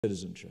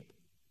citizenship.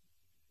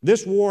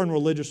 This war on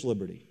religious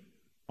liberty,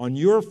 on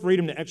your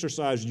freedom to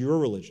exercise your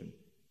religion,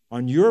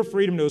 on your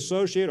freedom to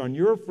associate, on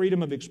your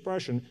freedom of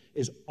expression,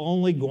 is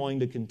only going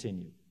to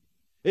continue.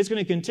 It's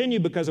going to continue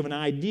because of an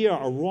idea,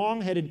 a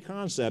wrong-headed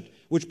concept,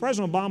 which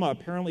President Obama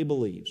apparently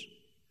believes.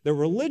 That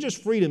religious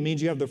freedom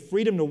means you have the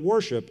freedom to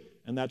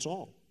worship, and that's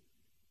all.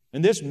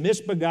 In this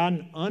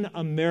misbegotten,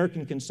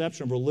 un-American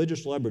conception of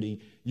religious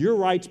liberty, your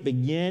rights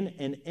begin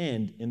and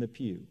end in the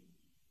pew.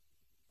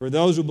 For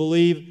those of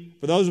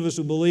us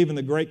who believe in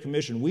the Great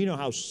Commission, we know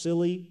how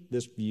silly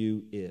this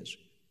view is.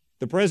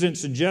 The President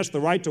suggests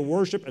the right to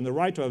worship and the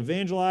right to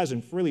evangelize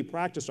and freely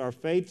practice our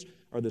faiths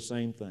are the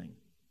same thing.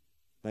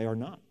 They are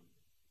not.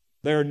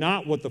 They are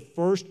not what the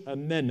First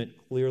Amendment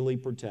clearly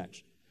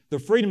protects. The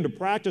freedom to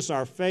practice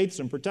our faiths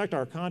and protect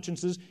our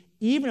consciences,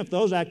 even if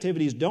those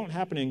activities don't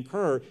happen to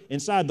occur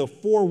inside the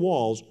four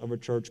walls of a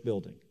church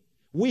building.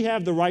 We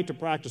have the right to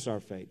practice our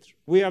faiths.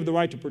 We have the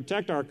right to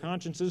protect our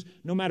consciences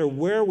no matter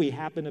where we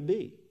happen to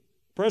be.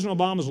 President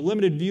Obama's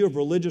limited view of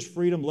religious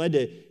freedom led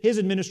to his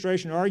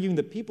administration arguing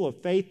that people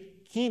of faith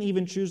can't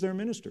even choose their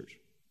ministers.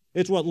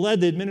 It's what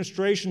led the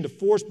administration to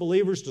force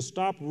believers to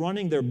stop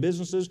running their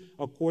businesses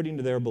according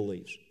to their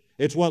beliefs.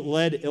 It's what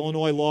led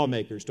Illinois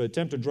lawmakers to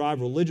attempt to drive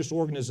religious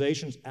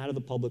organizations out of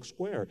the public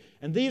square.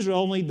 And these are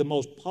only the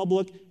most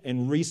public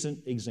and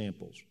recent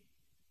examples.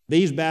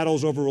 These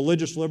battles over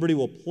religious liberty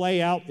will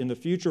play out in the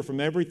future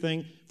from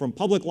everything from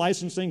public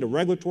licensing to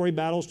regulatory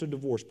battles to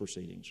divorce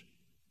proceedings.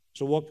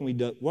 So what can we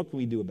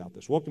do about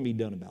this? What can be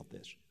done about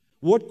this?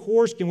 What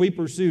course can we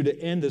pursue to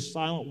end this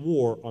silent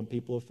war on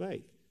people of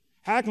faith?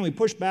 How can we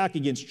push back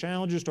against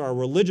challenges to our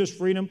religious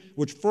freedom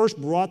which first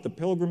brought the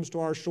pilgrims to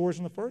our shores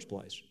in the first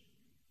place?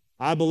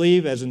 I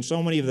believe, as in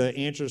so many of the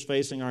answers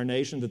facing our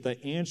nation, that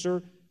the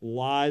answer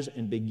lies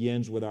and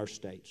begins with our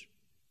states.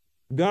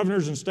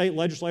 Governors and state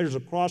legislators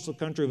across the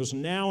country must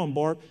now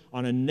embark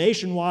on a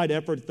nationwide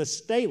effort at the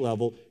state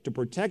level to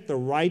protect the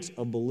rights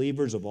of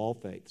believers of all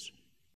faiths.